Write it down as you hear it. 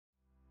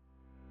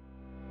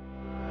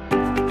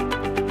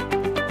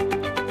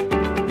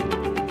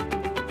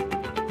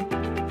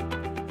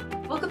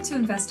to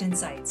Invest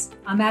Insights.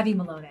 I'm Abby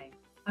Maloney.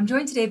 I'm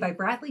joined today by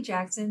Bradley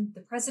Jackson, the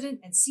President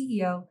and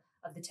CEO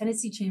of the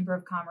Tennessee Chamber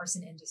of Commerce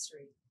and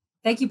Industry.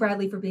 Thank you,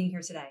 Bradley, for being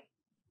here today.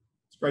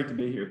 It's great to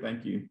be here.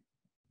 Thank you.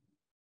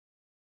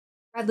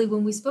 Bradley,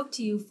 when we spoke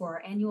to you for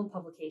our annual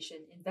publication,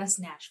 Invest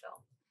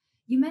Nashville,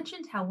 you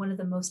mentioned how one of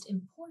the most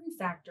important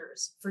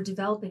factors for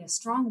developing a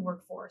strong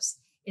workforce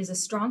is a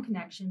strong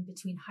connection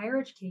between higher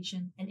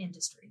education and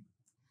industry.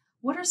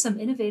 What are some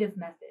innovative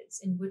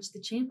methods in which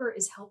the Chamber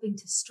is helping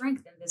to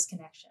strengthen this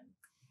connection?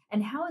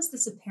 And how is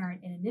this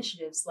apparent in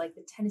initiatives like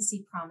the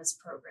Tennessee Promise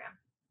program?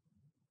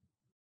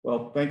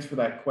 Well, thanks for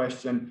that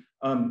question.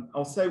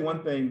 I'll say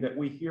one thing that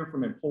we hear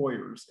from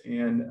employers,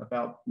 and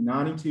about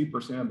 92%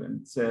 of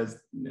them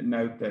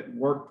note that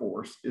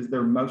workforce is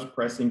their most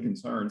pressing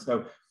concern.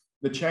 So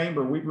the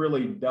Chamber, we've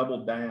really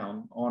doubled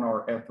down on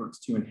our efforts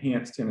to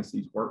enhance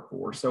Tennessee's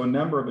workforce. So a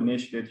number of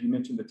initiatives, you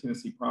mentioned the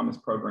Tennessee Promise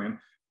program.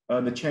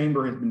 The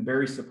Chamber has been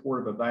very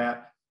supportive of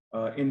that.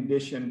 In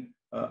addition,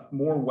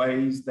 more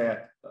ways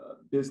that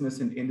business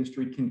and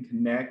industry can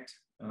connect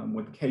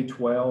with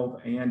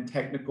K-12 and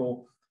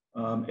technical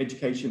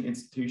education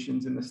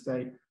institutions in the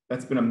state.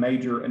 That's been a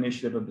major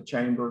initiative of the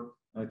Chamber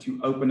to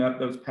open up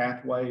those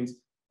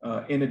pathways.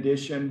 In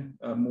addition,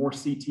 more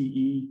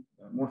CTE,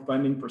 more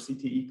funding for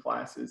CTE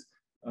classes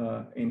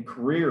and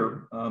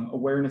career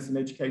awareness and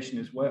education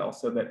as well,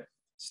 so that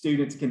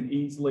students can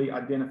easily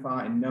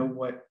identify and know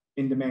what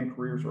in-demand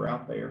careers are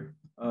out there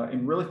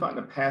and really find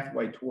a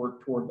pathway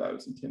toward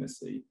those in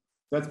Tennessee.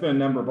 That's been a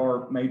number of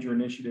our major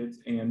initiatives,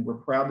 and we're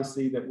proud to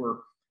see that we're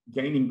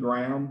gaining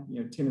ground.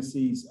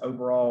 Tennessee's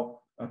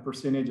overall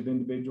percentage of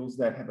individuals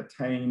that have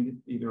attained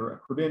either a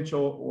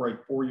credential or a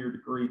four-year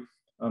degree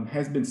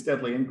has been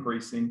steadily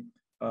increasing,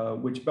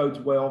 which bodes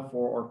well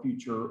for our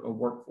future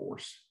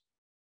workforce.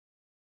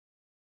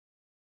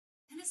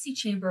 Tennessee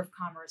Chamber of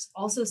Commerce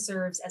also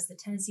serves as the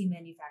Tennessee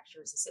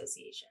Manufacturers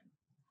Association.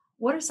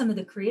 What are some of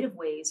the creative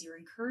ways you're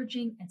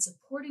encouraging and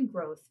supporting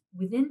growth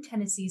within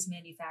Tennessee's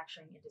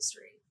manufacturing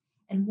industry?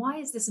 And why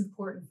is this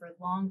important for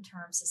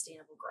long-term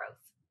sustainable growth?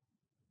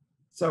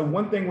 So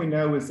one thing we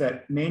know is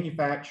that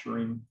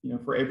manufacturing,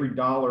 for every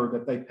dollar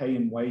that they pay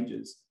in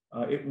wages,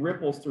 it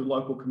ripples through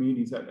local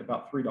communities at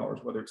about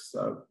 $3, whether it's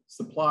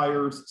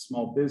suppliers,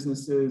 small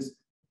businesses,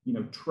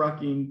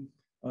 trucking.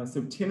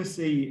 So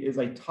Tennessee is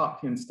a top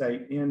 10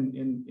 state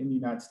in the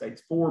United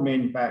States for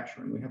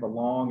manufacturing. We have a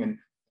long and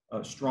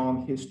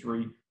strong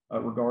history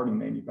regarding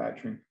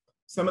manufacturing.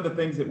 Some of the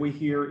things that we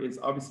hear is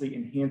obviously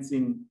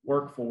enhancing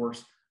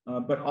workforce,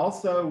 but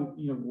also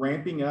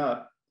ramping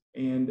up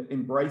and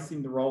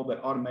embracing the role that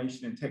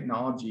automation and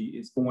technology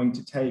is going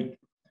to take,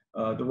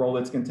 the role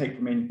that's going to take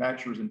for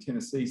manufacturers in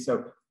Tennessee.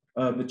 So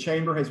the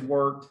Chamber has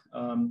worked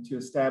to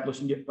establish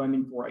and get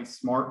funding for a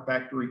Smart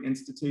Factory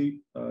Institute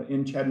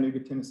in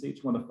Chattanooga, Tennessee.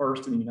 It's one of the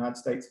first in the United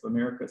States of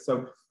America.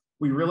 So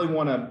we really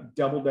want to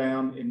double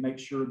down and make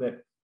sure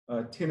that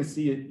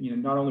Tennessee,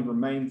 not only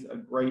remains a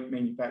great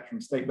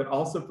manufacturing state, but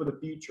also for the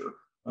future,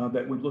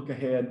 that we look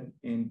ahead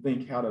and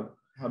think how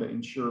to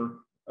ensure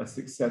a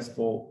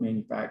successful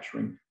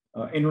manufacturing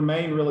and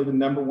remain really the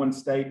 #1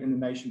 state in the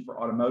nation for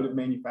automotive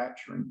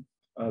manufacturing.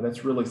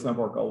 That's really some of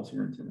our goals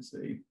here in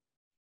Tennessee.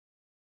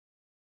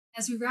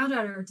 As we round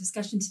out our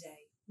discussion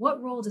today,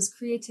 what role does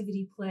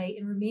creativity play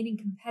in remaining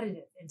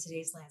competitive in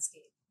today's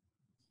landscape?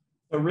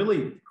 So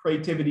really,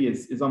 creativity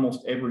is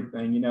almost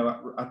everything.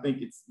 I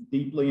think it's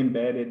deeply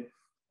embedded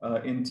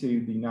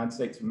into the United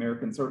States of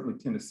America, and certainly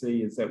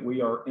Tennessee, is that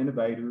we are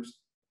innovators.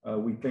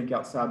 We think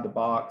outside the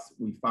box.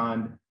 We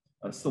find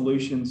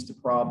solutions to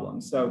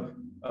problems. So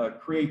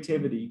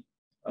creativity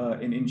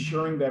and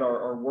ensuring that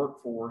our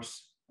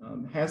workforce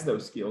has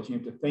those skills. You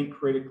have to think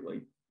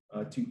critically,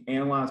 to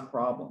analyze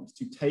problems,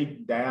 to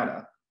take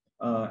data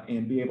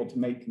and be able to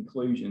make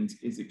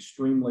conclusions is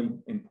extremely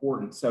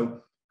important.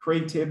 So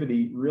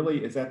creativity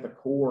really is at the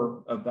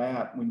core of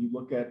that when you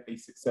look at a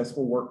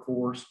successful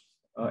workforce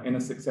in a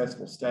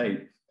successful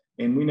state.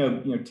 And we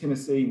know,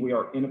 Tennessee, we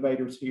are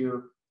innovators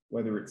here,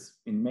 whether it's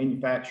in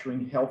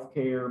manufacturing,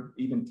 healthcare,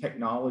 even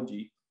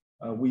technology.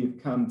 We have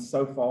come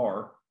so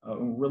far,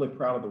 and we're really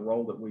proud of the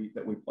role that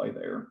we play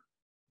there.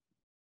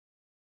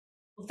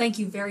 Well, thank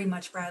you very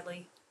much,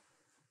 Bradley.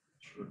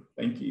 Sure.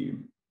 Thank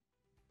you.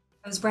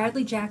 I was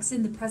Bradley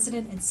Jackson, the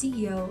President and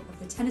CEO of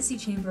the Tennessee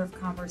Chamber of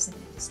Commerce and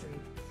Industry.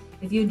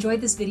 If you enjoyed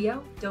this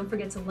video, don't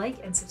forget to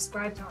like and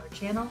subscribe to our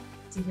channel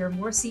to hear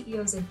more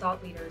CEOs and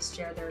thought leaders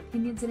share their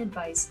opinions and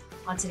advice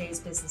on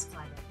today's business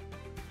climate.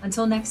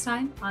 Until next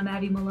time, I'm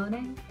Abby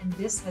Maloney, and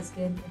this has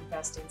been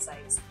Invest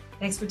Insights.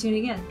 Thanks for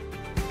tuning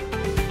in.